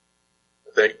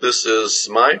I think this is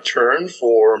my turn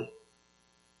for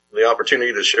the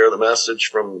opportunity to share the message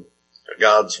from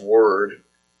God's Word.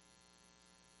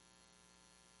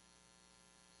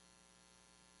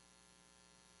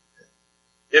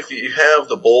 If you have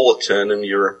the bulletin and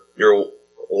you're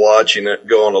watching it,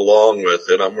 going along with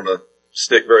it, I'm going to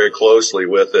stick very closely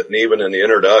with it. And even in the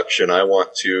introduction, I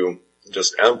want to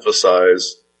just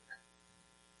emphasize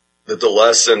that the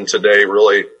lesson today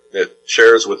really, it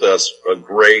shares with us a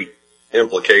great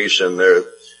implication there.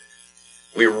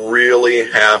 We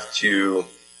really have to,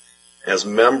 as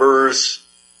members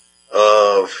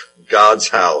of God's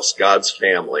house, God's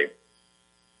family,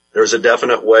 there's a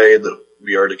definite way that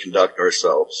we are to conduct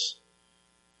ourselves.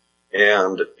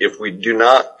 And if we do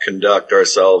not conduct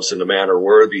ourselves in a manner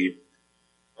worthy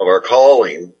of our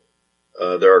calling,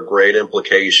 there are great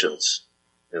implications.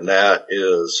 And that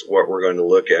is what we're going to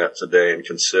look at today and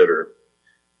consider.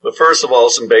 But first of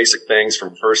all, some basic things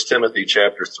from 1 Timothy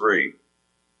chapter 3.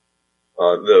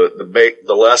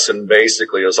 The lesson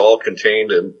basically is all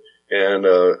contained in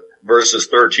verses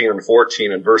 13 and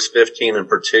 14, and verse 15 in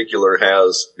particular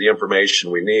has the information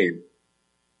we need.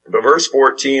 But verse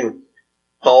 14,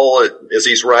 Paul, as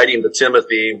he's writing to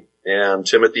Timothy, and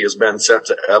Timothy has been sent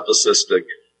to Ephesus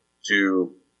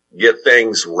to get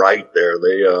things right there.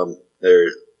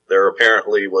 There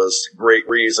apparently was great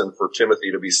reason for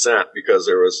Timothy to be sent, because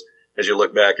there was, as you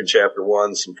look back in chapter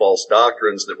 1, some false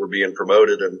doctrines that were being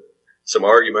promoted and some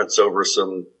arguments over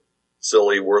some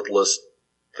silly, worthless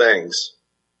things.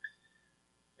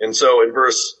 And so in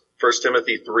 1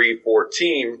 Timothy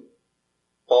 3:14,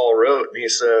 Paul wrote, and he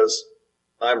says,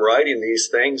 I'm writing these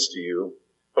things to you,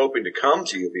 hoping to come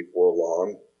to you before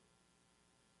long.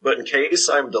 But in case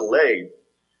I'm delayed,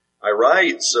 I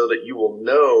write so that you will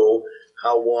know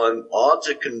how one ought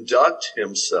to conduct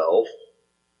himself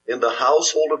in the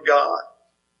household of God,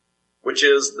 which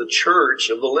is the church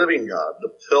of the living God, the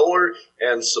pillar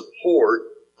and support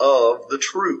of the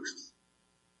truth.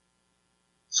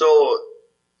 So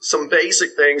some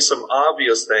basic things, some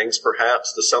obvious things,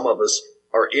 perhaps to some of us,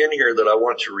 are in here that I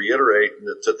want to reiterate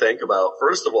and to think about.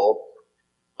 First of all,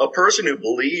 a person who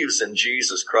believes in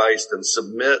Jesus Christ and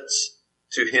submits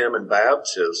to him in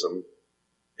baptism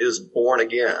is born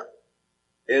again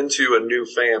into a new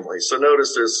family. So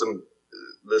notice there's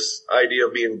this idea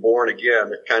of being born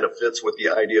again. It kind of fits with the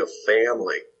idea of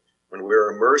family. When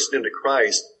we're immersed into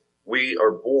Christ, we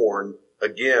are born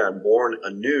again, born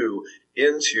anew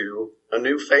into a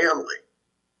new family.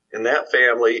 And that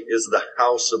family is the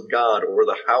house of God, or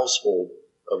the household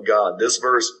of God. This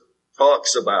verse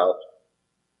talks about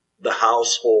the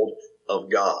household of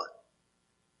God.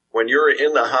 When you're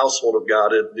in the household of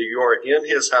God, you are in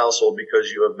his household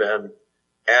because you have been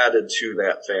added to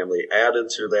that family, added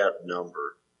to that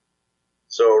number.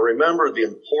 So remember the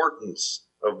importance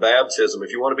of baptism.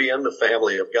 If you want to be in the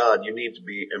family of God, you need to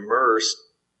be immersed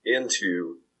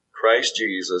into Christ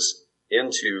Jesus,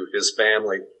 into his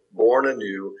family, born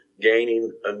anew,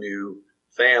 gaining a new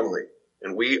family.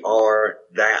 And we are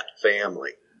that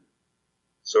family.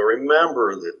 So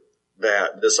remember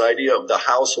that this idea of the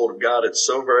household of God, it's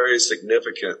so very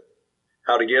significant.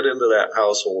 How to get into that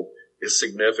household is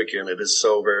significant. It is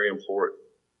so very important.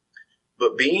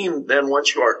 But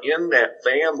once you are in that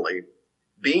family,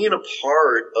 being a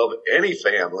part of any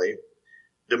family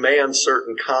demands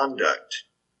certain conduct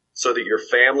so that your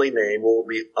family name will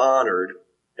be honored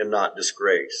and not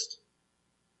disgraced.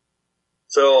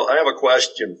 So I have a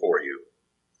question for you.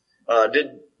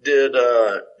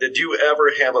 Did you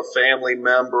ever have a family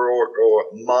member or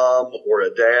a mom or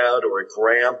a dad or a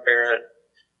grandparent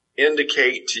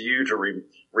indicate to you to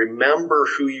remember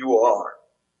who you are?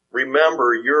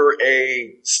 Remember, you're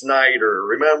a Snyder.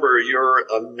 Remember, you're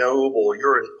a Noble.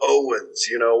 You're an Owens.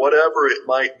 Whatever it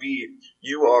might be,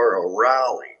 you are a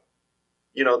Rowley.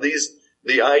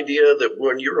 The idea that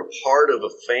when you're a part of a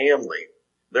family,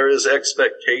 there is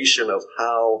expectation of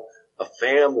how a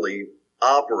family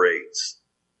operates.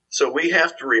 So we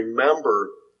have to remember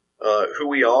who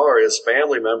we are as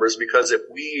family members, because if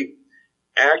we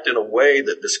act in a way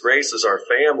that disgraces our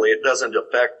family, it doesn't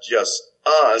affect just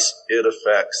us, it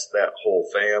affects that whole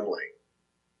family.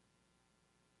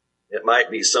 It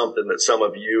might be something that some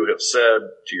of you have said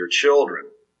to your children.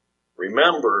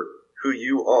 Remember who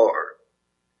you are.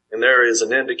 And there is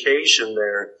an indication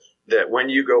there that when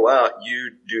you go out,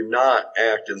 you do not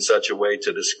act in such a way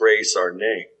to disgrace our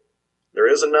name. There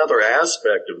is another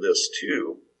aspect of this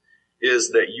too,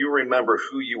 is that you remember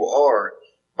who you are.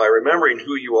 By remembering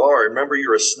who you are, remember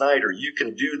you're a Snyder. You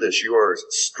can do this. You are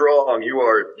strong. You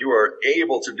are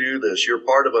able to do this. You're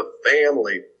part of a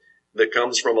family that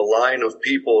comes from a line of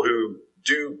people who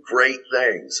do great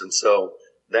things. And so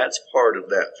that's part of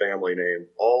that family name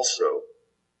also.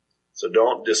 So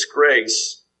don't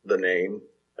disgrace the name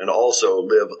and also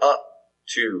live up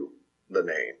to the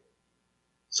name.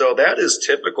 So that is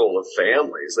typical of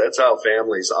families. That's how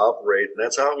families operate, and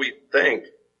that's how we think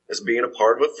as being a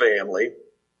part of a family.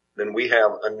 Then we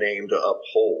have a name to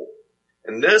uphold.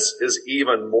 And this is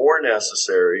even more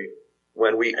necessary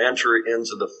when we enter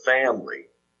into the family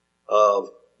of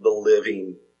the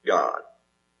living God.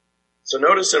 So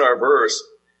notice in our verse,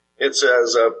 it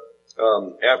says,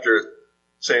 after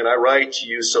saying, I write to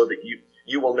you so that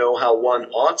you will know how one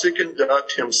ought to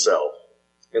conduct himself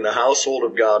in the household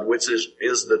of God, which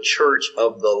is the church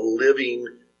of the living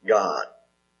God.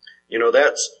 You know,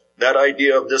 that's that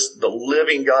idea of this, the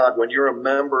living God. When you're a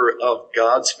member of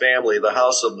God's family, the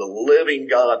house of the living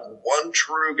God, one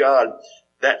true God,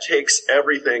 that takes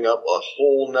everything up a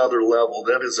whole nother level.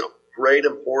 That is of great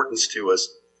importance to us,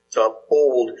 to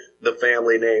uphold the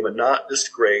family name and not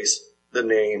disgrace the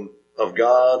name of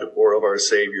God or of our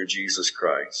Savior Jesus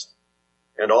Christ.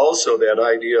 And also that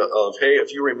idea of, hey,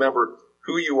 if you remember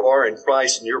who you are in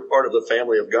Christ and you're part of the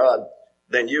family of God,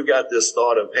 then you got this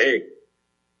thought of, hey,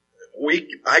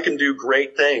 I can do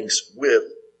great things with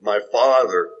my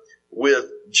Father, with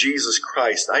Jesus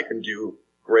Christ. I can do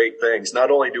great things. Not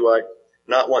only do I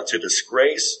not want to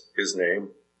disgrace his name,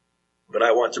 but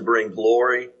I want to bring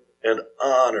glory and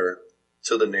honor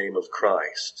to the name of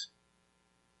Christ.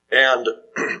 And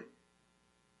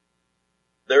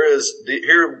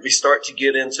here we start to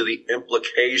get into the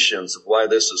implications of why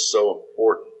this is so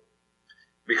important.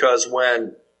 Because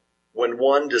when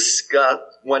one's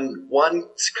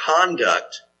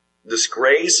conduct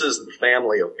disgraces the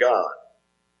family of God,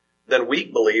 then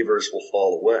weak believers will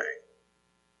fall away.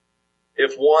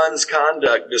 If one's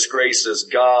conduct disgraces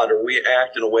God, or we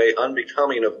act in a way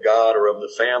unbecoming of God or of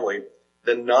the family,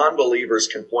 then non-believers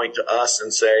can point to us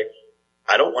and say,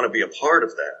 I don't want to be a part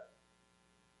of that.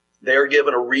 They are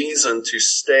given a reason to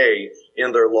stay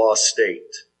in their lost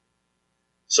state.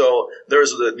 So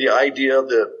there's the idea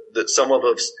that some of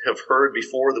us have heard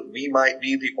before, that we might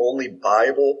be the only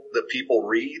Bible that people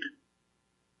read.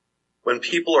 When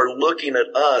people are looking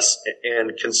at us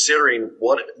and considering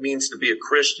what it means to be a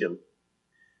Christian,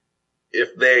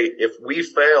 if we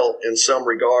fail in some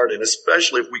regard, and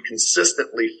especially if we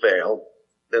consistently fail,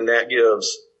 then that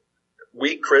gives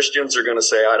weak Christians are going to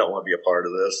say, I don't want to be a part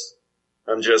of this.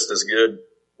 I'm just as good,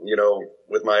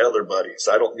 with my other buddies.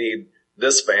 I don't need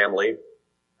this family.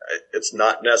 It's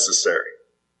not necessary.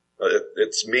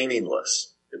 It's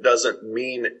meaningless. It doesn't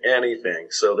mean anything.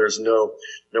 So there's no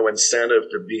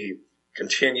incentive to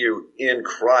continue in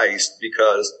Christ,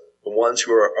 because the ones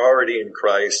who are already in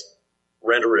Christ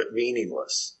render it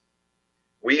meaningless.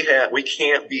 We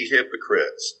can't be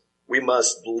hypocrites. We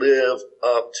must live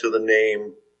up to the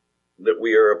name that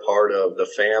we are a part of, the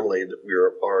family that we are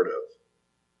a part of.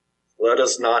 Let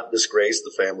us not disgrace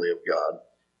the family of God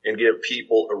and give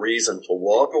people a reason to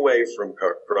walk away from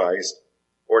Christ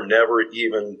or never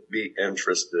even be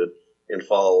interested in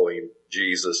following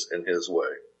Jesus in his way.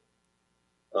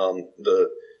 The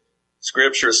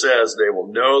scripture says they will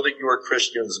know that you are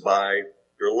Christians by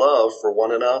your love for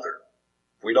one another.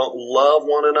 If we don't love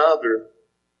one another,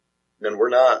 then we're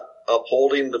not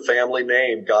upholding the family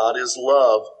name. God is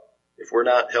love. If we're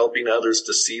not helping others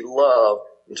to see love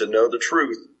and to know the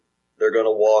truth, they're going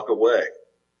to walk away.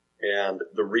 And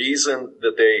the reason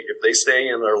that if they stay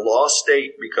in their lost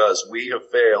state because we have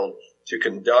failed to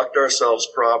conduct ourselves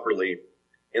properly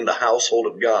in the household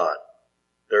of God,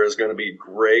 there is going to be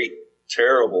great,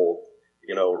 terrible,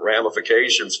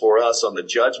 ramifications for us on the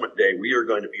judgment day. We are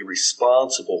going to be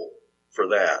responsible for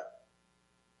that.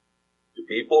 Do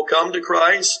people come to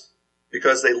Christ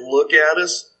because they look at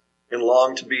us and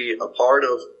long to be a part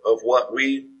of what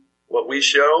we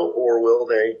show, or will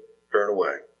they turn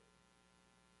away?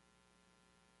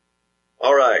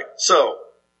 All right, so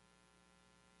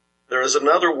there is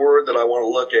another word that I want to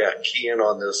look at and key in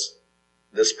on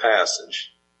this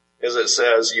passage. As it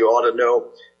says, you ought to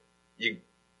know,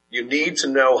 you need to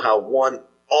know how one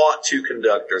ought to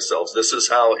conduct ourselves. This is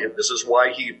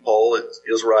why Paul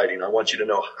is writing. I want you to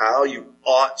know how you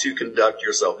ought to conduct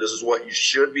yourself. This is what you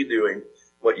should be doing,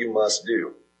 what you must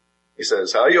do. He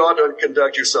says, how you ought to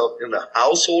conduct yourself in the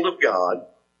household of God.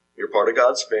 You're part of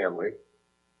God's family,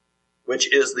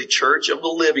 which is the church of the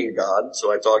living God.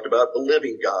 So I talked about the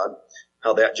living God,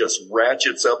 how that just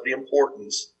ratchets up the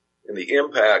importance and the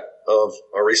impact of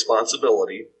our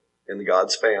responsibility in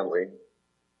God's family.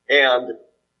 And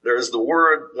there's the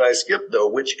word that I skipped, though,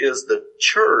 which is the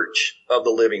church of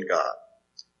the living God.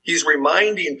 He's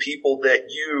reminding people that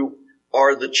you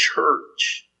are the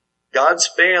church. God's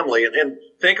family, and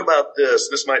think about this.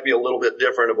 This might be a little bit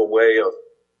different of a way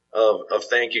of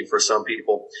thinking for some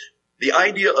people. The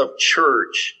idea of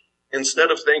church,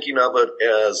 instead of thinking of it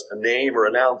as a name or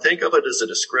a noun, think of it as a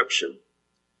description.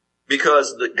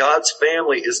 Because God's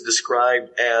family is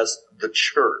described as the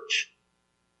church.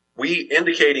 We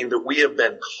indicating that we have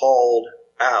been called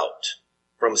out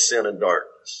from sin and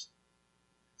darkness.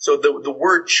 So the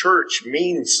word church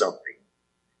means something.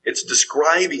 It's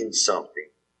describing something.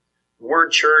 The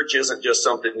word church isn't just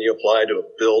something you apply to a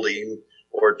building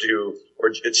or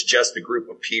it's just a group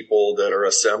of people that are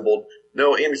assembled.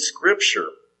 No, in Scripture,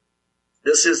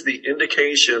 this is the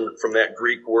indication from that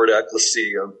Greek word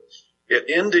ekklesia. It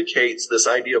indicates this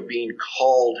idea of being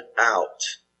called out.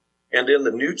 And in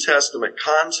the New Testament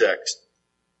context,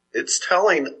 it's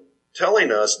telling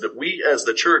us that we as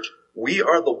the church, we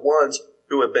are the ones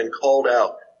who have been called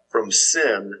out from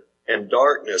sin and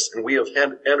darkness, and we have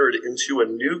entered into a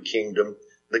new kingdom,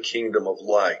 the kingdom of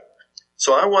light.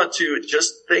 So I want to,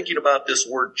 just thinking about this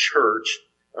word church,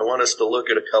 I want us to look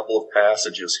at a couple of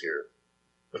passages here.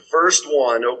 The first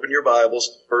one, open your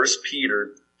Bibles, 1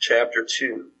 Peter chapter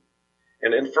 2.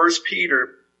 And in 1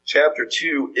 Peter chapter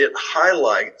 2, it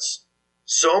highlights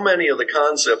so many of the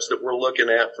concepts that we're looking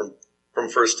at from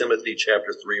 1 Timothy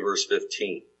chapter 3, verse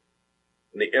 15.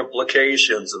 And the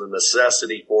implications and the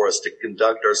necessity for us to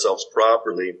conduct ourselves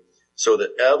properly so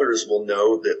that others will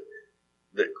know that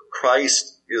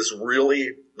Christ is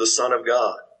really the Son of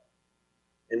God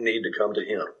and need to come to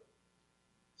Him.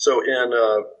 So in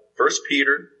 1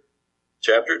 Peter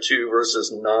chapter 2,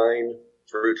 verses 9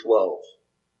 through 12,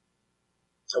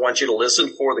 I want you to listen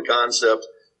for the concept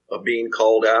of being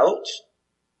called out.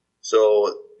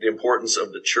 So the importance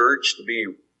of the church to be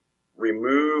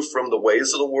removed from the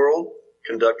ways of the world,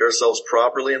 conduct ourselves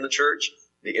properly in the church,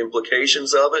 the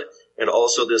implications of it, and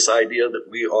also this idea that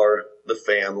we are the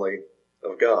family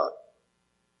of God.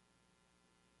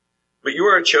 But you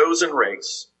are a chosen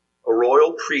race, a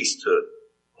royal priesthood,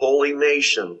 holy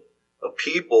nation, a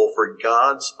people for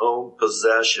God's own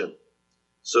possession,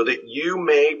 so that you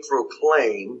may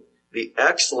proclaim the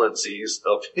excellencies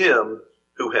of Him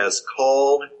who has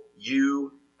called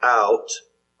you out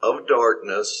of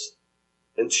darkness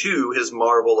into His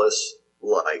marvelous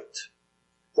light.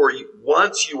 For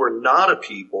once you were not a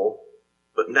people,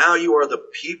 but now you are the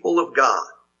people of God.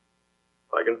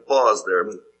 If I can pause there.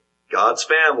 God's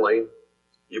family.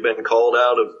 You've been called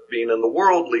out of being in the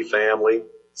worldly family,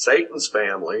 Satan's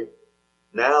family.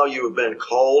 Now you have been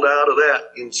called out of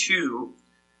that into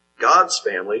God's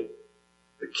family,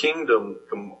 the kingdom.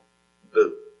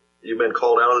 You've been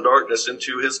called out of the darkness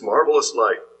into His marvelous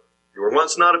light. You were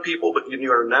once not a people, but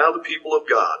you are now the people of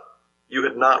God. You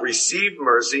had not received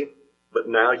mercy, but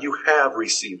now you have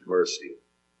received mercy.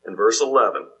 In verse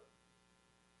 11,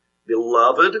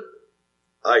 Beloved,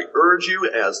 I urge you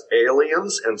as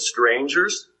aliens and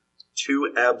strangers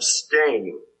to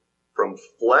abstain from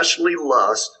fleshly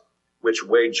lust which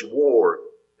wage war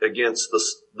against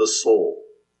the soul.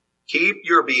 Keep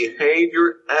your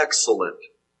behavior excellent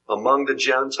among the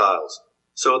Gentiles,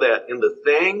 so that in the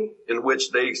thing in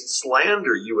which they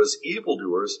slander you as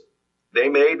evildoers, they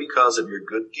may, because of your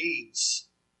good deeds,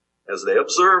 as they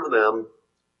observe them,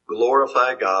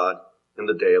 glorify God in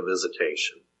the day of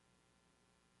visitation.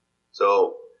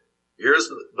 So here's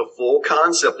the full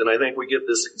concept, and I think we get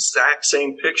this exact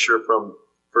same picture from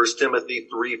 1 Timothy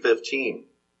 3:15.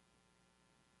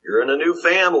 You're in a new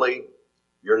family.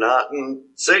 You're not in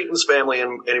Satan's family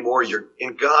anymore. You're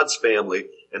in God's family,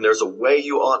 and there's a way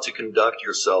you ought to conduct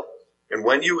yourself. And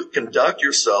when you conduct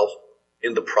yourself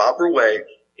in the proper way,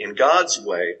 in God's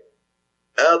way,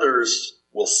 others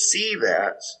will see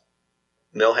that,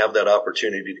 and they'll have that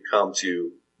opportunity to come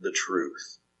to the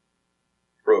truth.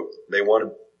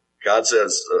 God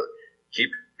says,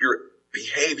 keep your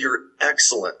behavior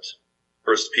excellent.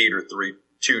 1 Peter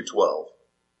 2:12.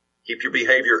 Keep your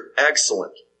behavior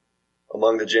excellent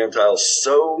among the Gentiles,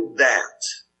 so that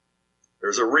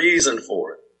there's a reason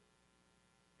for it.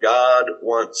 God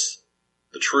wants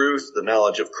the truth, the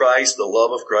knowledge of Christ, the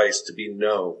love of Christ to be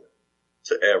known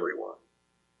to everyone.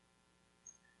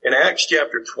 In Acts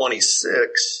chapter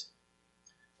 26,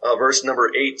 verse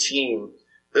number 18,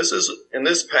 in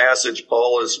this passage,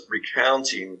 Paul is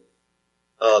recounting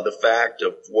the fact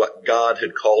of what God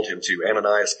had called him to.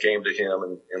 Ananias came to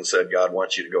him and said, God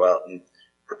wants you to go out and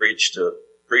preach to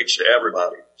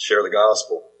everybody, share the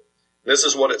gospel. This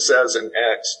is what it says in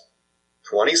Acts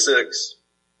 26,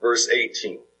 verse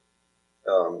 18.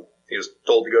 He was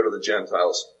told to go to the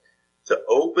Gentiles to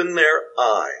open their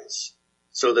eyes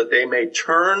so that they may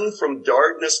turn from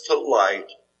darkness to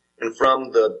light and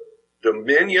from the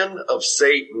dominion of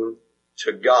Satan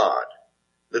to God,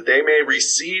 that they may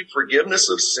receive forgiveness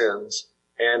of sins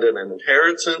and an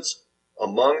inheritance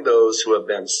among those who have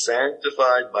been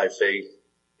sanctified by faith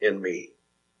in me.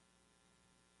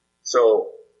 So,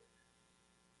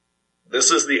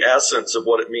 this is the essence of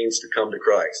what it means to come to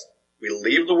Christ. We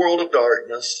leave the world of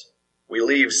darkness, we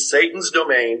leave Satan's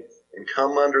domain, and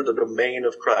come under the domain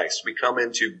of Christ. We come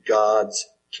into God's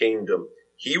kingdom.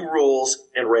 He rules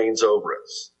and reigns over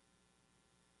us.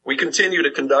 We continue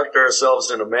to conduct ourselves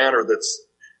in a manner that's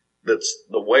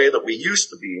the way that we used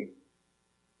to be,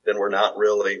 then we're not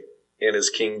really in his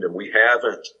kingdom. We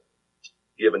haven't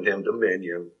given him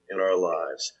dominion in our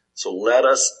lives. So let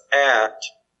us act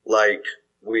like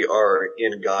we are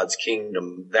in God's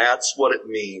kingdom. That's what it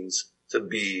means to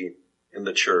be in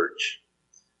the church.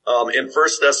 In 1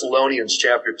 Thessalonians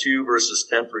chapter 2, verses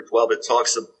 10 through 12,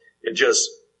 it just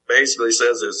basically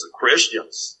says as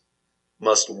Christians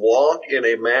must walk in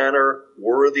a manner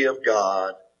worthy of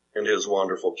God and his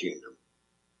wonderful kingdom.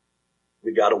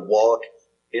 We got to walk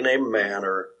in a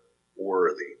manner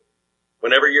worthy.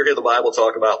 Whenever you hear the Bible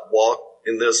talk about walk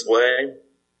in this way,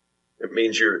 it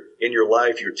means in your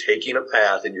life, you're taking a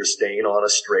path and you're staying on a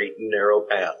straight and narrow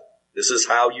path. This is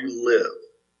how you live.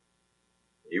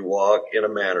 You walk in a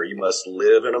manner. You must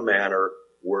live in a manner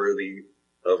worthy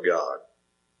of God.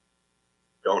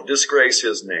 Don't disgrace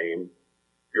his name.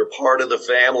 You're part of the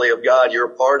family of God.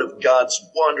 You're a part of God's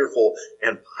wonderful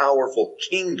and powerful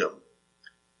kingdom.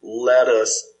 Let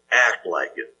us act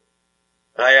like it.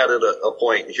 I added a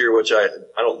point here, which I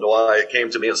don't know why it came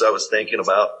to me as I was thinking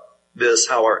about this,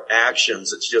 how our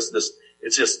actions, it's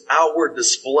just outward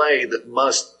display that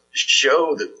must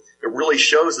show that it really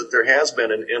shows that there has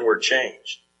been an inward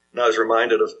change. And I was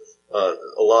reminded of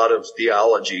a lot of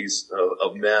theologies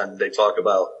of men. They talk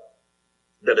about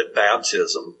that at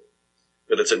baptism,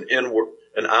 that it's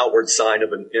an outward sign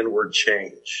of an inward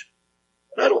change.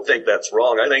 And I don't think that's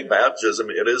wrong. I think baptism,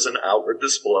 it is an outward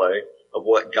display of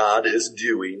what God is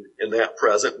doing in that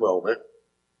present moment.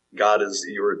 God is,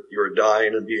 you're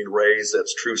dying and being raised.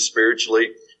 That's true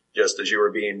spiritually. Just as you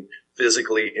are being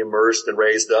physically immersed and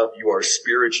raised up, you are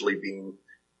spiritually being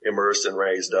immersed and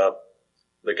raised up.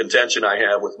 The contention I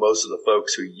have with most of the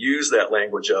folks who use that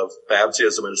language of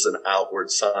baptism as an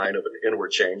outward sign of an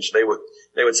inward change, they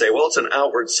would say, well, it's an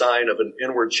outward sign of an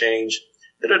inward change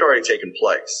that had already taken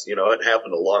place. It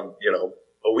happened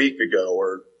a week ago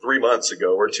or 3 months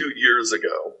ago or 2 years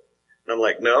ago. And I'm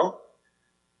like, no,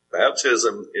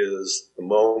 baptism is the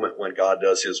moment when God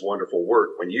does his wonderful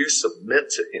work, when you submit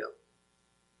to him.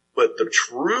 But the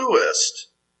truest,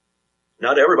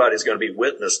 not everybody's going to be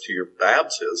witness to your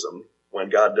baptism when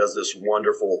God does this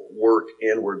wonderful work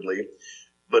inwardly.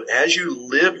 But as you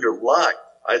live your life,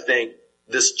 I think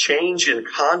this change in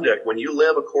conduct, when you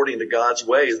live according to God's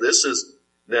ways,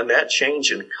 then that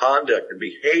change in conduct and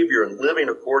behavior and living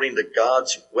according to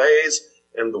God's ways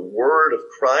and the word of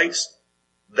Christ,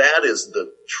 that is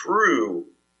the true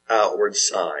outward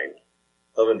sign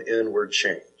of an inward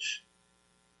change.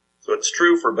 So it's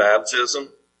true for baptism,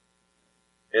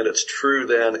 and it's true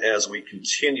then as we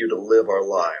continue to live our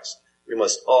lives. We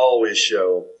must always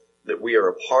show that we are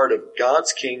a part of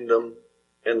God's kingdom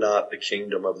and not the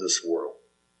kingdom of this world.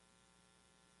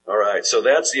 All right, so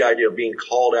that's the idea of being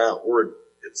called out.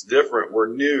 It's different.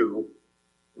 We're new,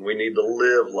 and we need to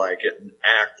live like it and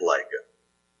act like it.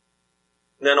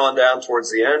 And then on down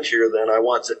towards the end here, then I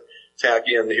want to tack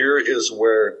in. Here is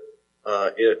where,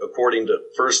 according to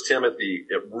 1 Timothy,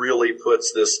 it really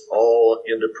puts this all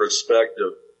into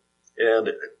perspective. And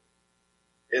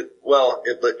at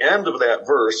the end of that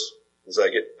verse, as I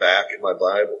get back in my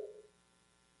Bible,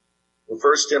 in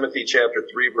 1 Timothy chapter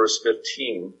 3, verse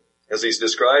 15, as he's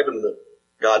describing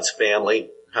God's family,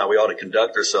 how we ought to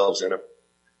conduct ourselves in it,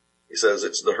 he says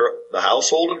it's the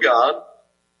household of God,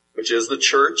 which is the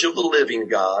church of the living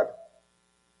God.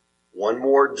 One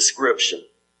more description.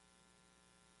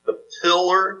 The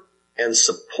pillar and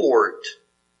support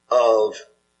of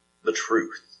the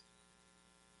truth.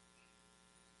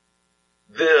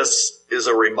 This is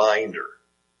a reminder.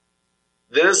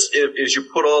 This, as you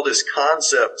put all this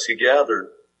concept together,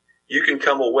 you can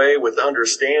come away with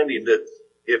understanding that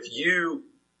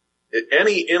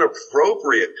any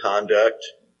inappropriate conduct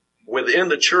within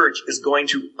the church is going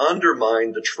to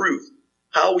undermine the truth.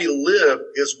 How we live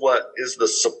is what is the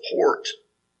support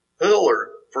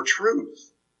pillar for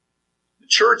truth. The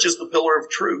church is the pillar of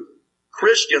truth.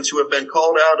 Christians who have been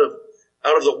called out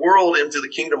of the world into the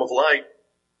kingdom of light,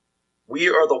 we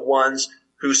are the ones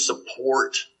who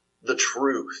support the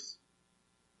truth.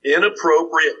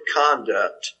 Inappropriate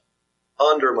conduct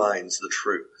undermines the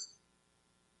truth.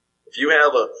 If you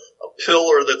have a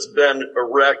pillar that's been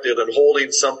erected and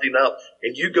holding something up,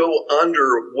 and you go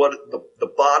under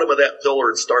the bottom of that pillar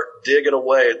and start digging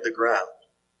away at the ground,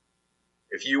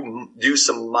 if you do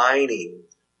some mining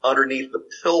underneath the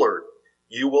pillar,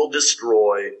 you will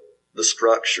destroy the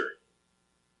structure.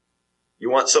 You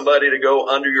want somebody to go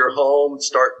under your home and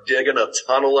start digging a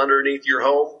tunnel underneath your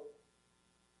home?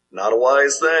 Not a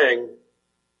wise thing.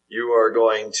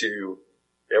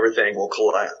 Everything will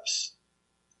collapse.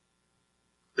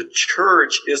 The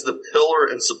church is the pillar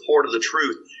and support of the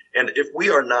truth. And if we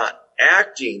are not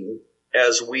acting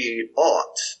as we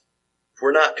ought, if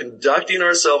we're not conducting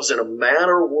ourselves in a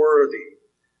manner worthy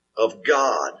of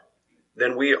God,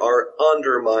 then we are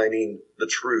undermining the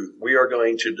truth. We are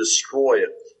going to destroy it.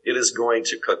 It is going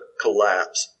to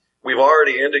collapse. We've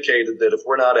already indicated that if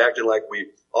we're not acting like we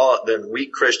ought, then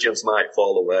weak Christians might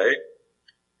fall away.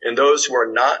 And those who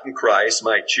are not in Christ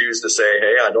might choose to say,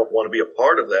 hey, I don't want to be a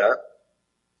part of that.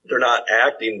 They're not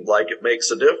acting like it makes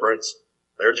a difference.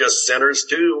 They're just sinners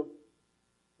too.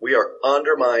 We are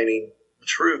undermining the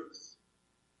truth.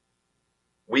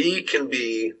 We can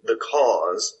be the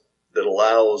cause that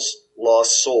allows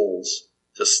lost souls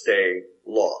to stay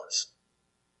lost.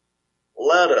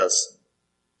 Let us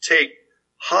take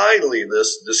highly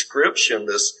this description,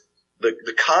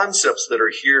 the concepts that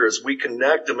are here as we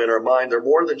connect them in our mind. They're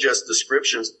more than just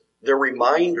descriptions. They're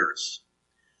reminders.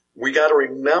 We got to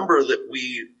remember that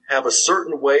we have a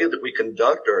certain way that we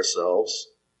conduct ourselves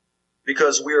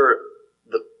because we are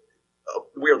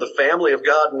the family of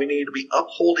God, and we need to be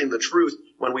upholding the truth.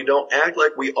 When we don't act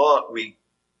like we ought, we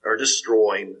are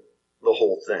destroying the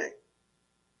whole thing.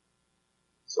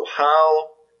 So how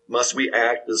must we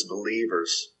act as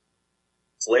believers?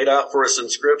 It's laid out for us in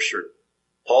Scripture.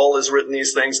 Paul has written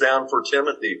these things down for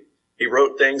Timothy. He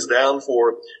wrote things down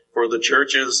for the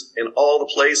churches in all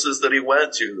the places that he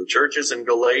went to, the churches in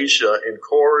Galatia, in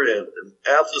Corinth, in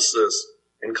Ephesus,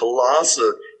 in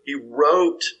Colossae. He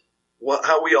wrote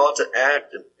how we ought to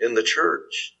act in the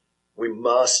church. We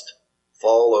must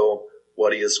follow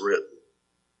what he has written.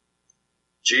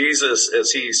 Jesus,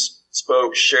 as he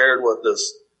spoke, shared with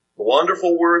us the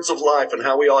wonderful words of life and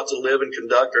how we ought to live and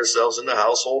conduct ourselves in the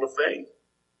household of faith.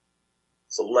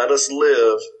 So let us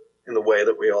live in the way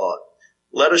that we ought.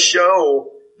 Let us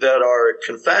show that our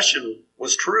confession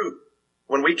was true.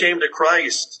 When we came to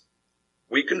Christ,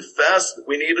 we confessed that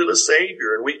we needed a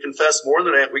Savior, and we confessed more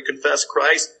than that. We confessed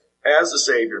Christ as a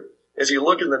Savior. As you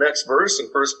look in the next verse in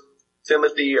 1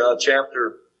 Timothy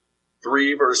chapter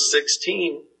 3, verse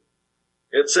 16,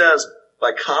 it says,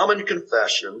 by common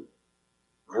confession,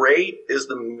 great is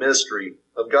the mystery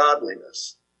of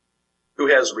godliness, who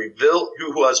was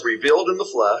revealed in the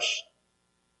flesh,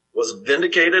 was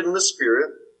vindicated in the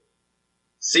Spirit,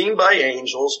 seen by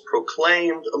angels,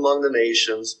 proclaimed among the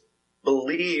nations,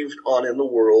 believed on in the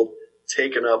world,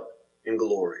 taken up in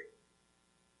glory.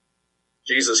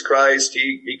 Jesus Christ,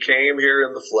 he came here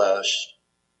in the flesh.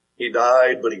 He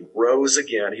died, but he rose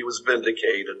again. He was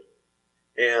vindicated.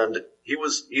 And he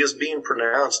is being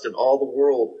pronounced in all the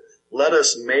world. Let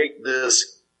us make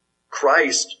this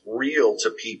Christ real to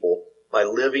people by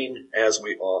living as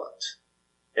we ought.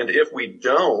 And if we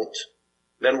don't,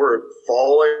 then we're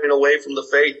falling away from the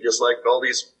faith, just like all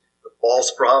these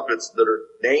false prophets that are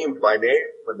named by name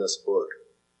in this book.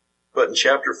 But in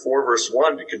chapter 4, verse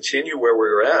 1, to continue where we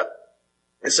were at,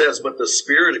 it says, but the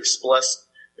Spirit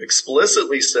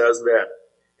explicitly says that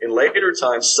in later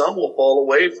times some will fall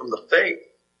away from the faith,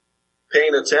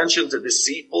 paying attention to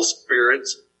deceitful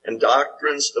spirits and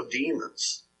doctrines of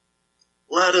demons.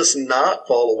 Let us not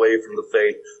fall away from the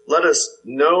faith. Let us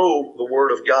know the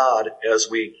Word of God as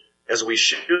we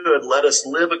should. Let us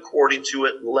live according to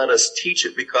it, and let us teach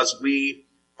it, because we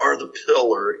are the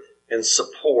pillar and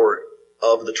support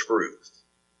of the truth.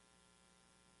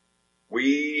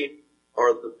 We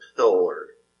are the pillar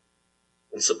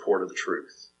and support of the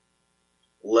truth.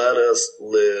 Let us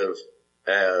live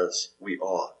as we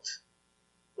ought.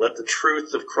 Let the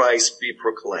truth of Christ be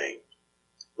proclaimed.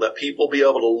 Let people be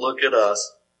able to look at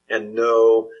us and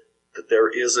know that there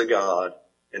is a God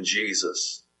and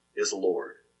Jesus is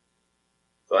Lord.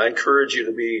 So I encourage you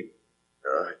to be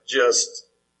just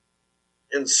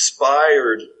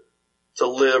inspired to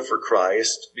live for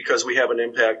Christ, because we have an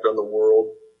impact on the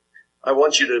world. I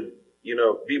want you to,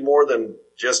 be more than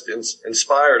just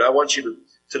inspired. I want you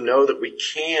to know that we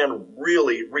can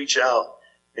really reach out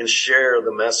and share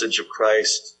the message of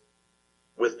Christ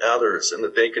with others, and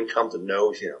that they can come to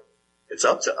know him. It's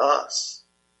up to us.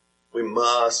 We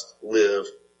must live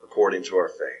according to our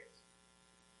faith.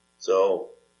 So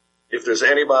if there's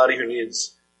anybody who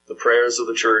needs the prayers of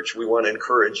the church, we want to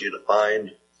encourage you to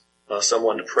find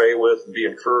someone to pray with and be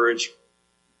encouraged.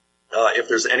 If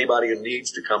there's anybody who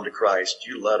needs to come to Christ,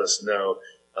 you let us know.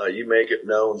 You make it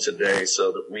known today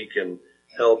so that we can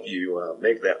help you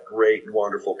make that great and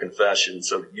wonderful confession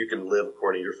so that you can live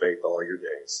according to your faith all your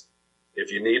days.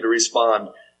 If you need to respond,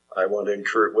 we're going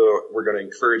to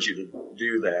encourage you to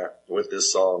do that with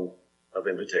this song of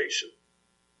invitation.